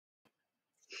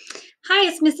Hi,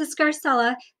 it's Mrs.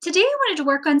 Scarcella. Today I wanted to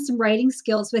work on some writing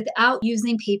skills without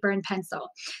using paper and pencil.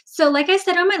 So like I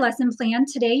said on my lesson plan,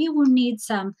 today you will need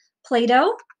some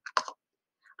Play-Doh,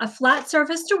 a flat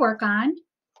surface to work on,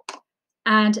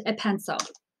 and a pencil.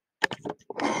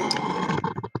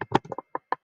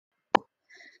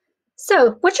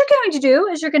 So what you're going to do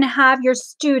is you're going to have your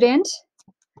student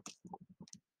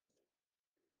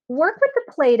work with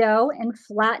the Play-Doh and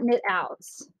flatten it out.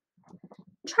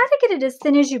 Try to get it as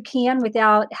thin as you can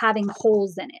without having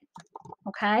holes in it.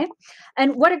 Okay.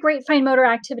 And what a great fine motor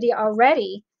activity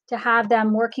already to have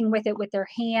them working with it with their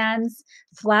hands,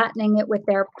 flattening it with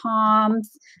their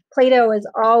palms. Play-Doh is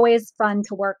always fun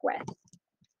to work with.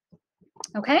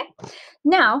 Okay.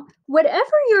 Now,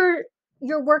 whatever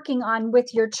you're working on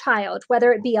with your child,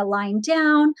 whether it be a line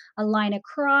down, a line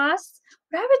across,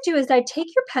 what I would do is I take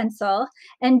your pencil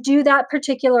and do that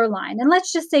particular line. And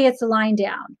let's just say it's a line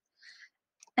down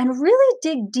and really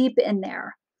dig deep in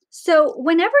there. So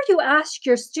whenever you ask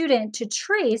your student to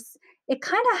trace, it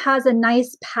kind of has a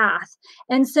nice path.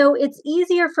 And so it's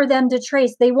easier for them to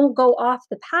trace. They won't go off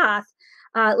the path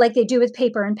like they do with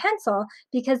paper and pencil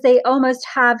because they almost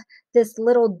have this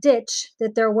little ditch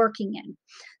that they're working in.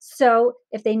 So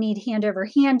if they need hand over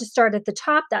hand to start at the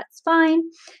top, that's fine,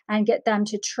 and get them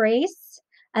to trace.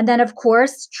 And then, of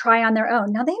course, try on their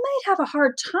own. Now, they might have a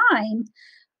hard time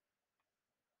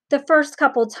the first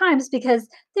couple times because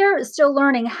they're still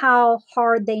learning how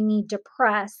hard they need to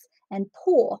press and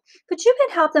pull. But you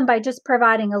can help them by just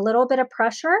providing a little bit of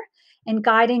pressure and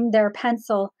guiding their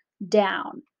pencil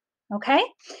down. Okay?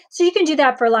 So you can do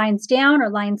that for lines down or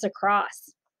lines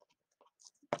across.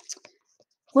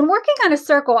 When working on a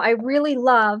circle, I really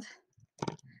love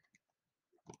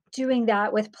doing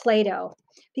that with Play-Doh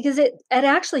because it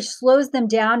actually slows them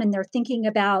down and they're thinking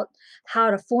about how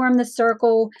to form the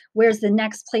circle, where's the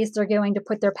next place they're going to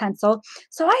put their pencil.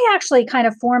 So I actually kind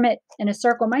of form it in a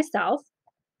circle myself.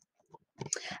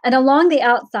 And along the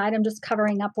outside, I'm just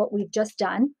covering up what we've just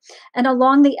done. And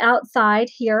along the outside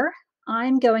here,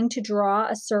 I'm going to draw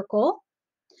a circle.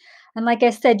 And like I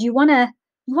said, you want it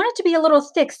to be a little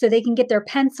thick so they can get their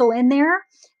pencil in there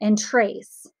and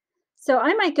trace. So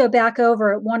I might go back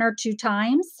over it 1 or 2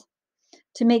 times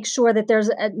to make sure that there's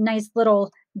a nice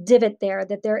little divot there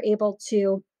that they're able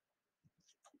to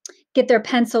get their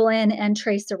pencil in and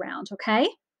trace around, okay?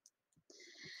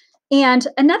 And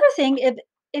another thing,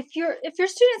 if your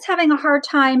student's having a hard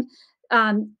time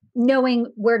knowing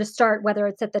where to start, whether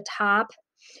it's at the top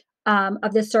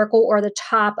of the circle or the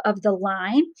top of the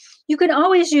line. You can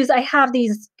always use, I have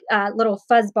these little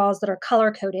fuzz balls that are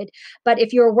color coded, but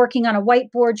if you're working on a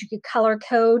whiteboard, you could color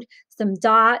code some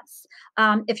dots.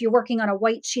 If you're working on a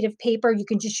white sheet of paper, you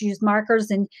can just use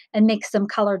markers and make some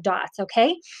colored dots,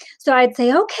 okay? So I'd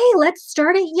say, okay, let's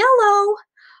start at yellow.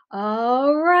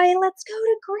 All right, let's go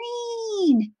to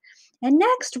green. And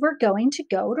next, we're going to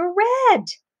go to red,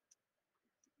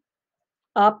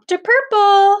 up to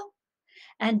purple,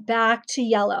 and back to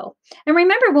yellow. And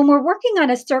remember, when we're working on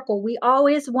a circle, we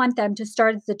always want them to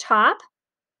start at the top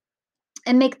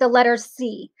and make the letter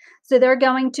C. So they're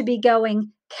going to be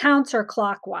going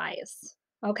counterclockwise,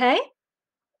 okay?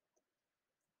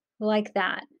 Like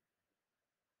that.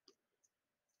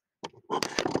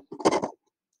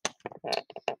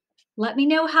 Let me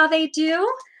know how they do.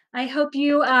 I hope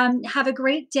you have a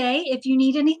great day. If you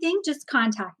need anything, just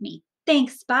contact me.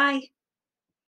 Thanks. Bye.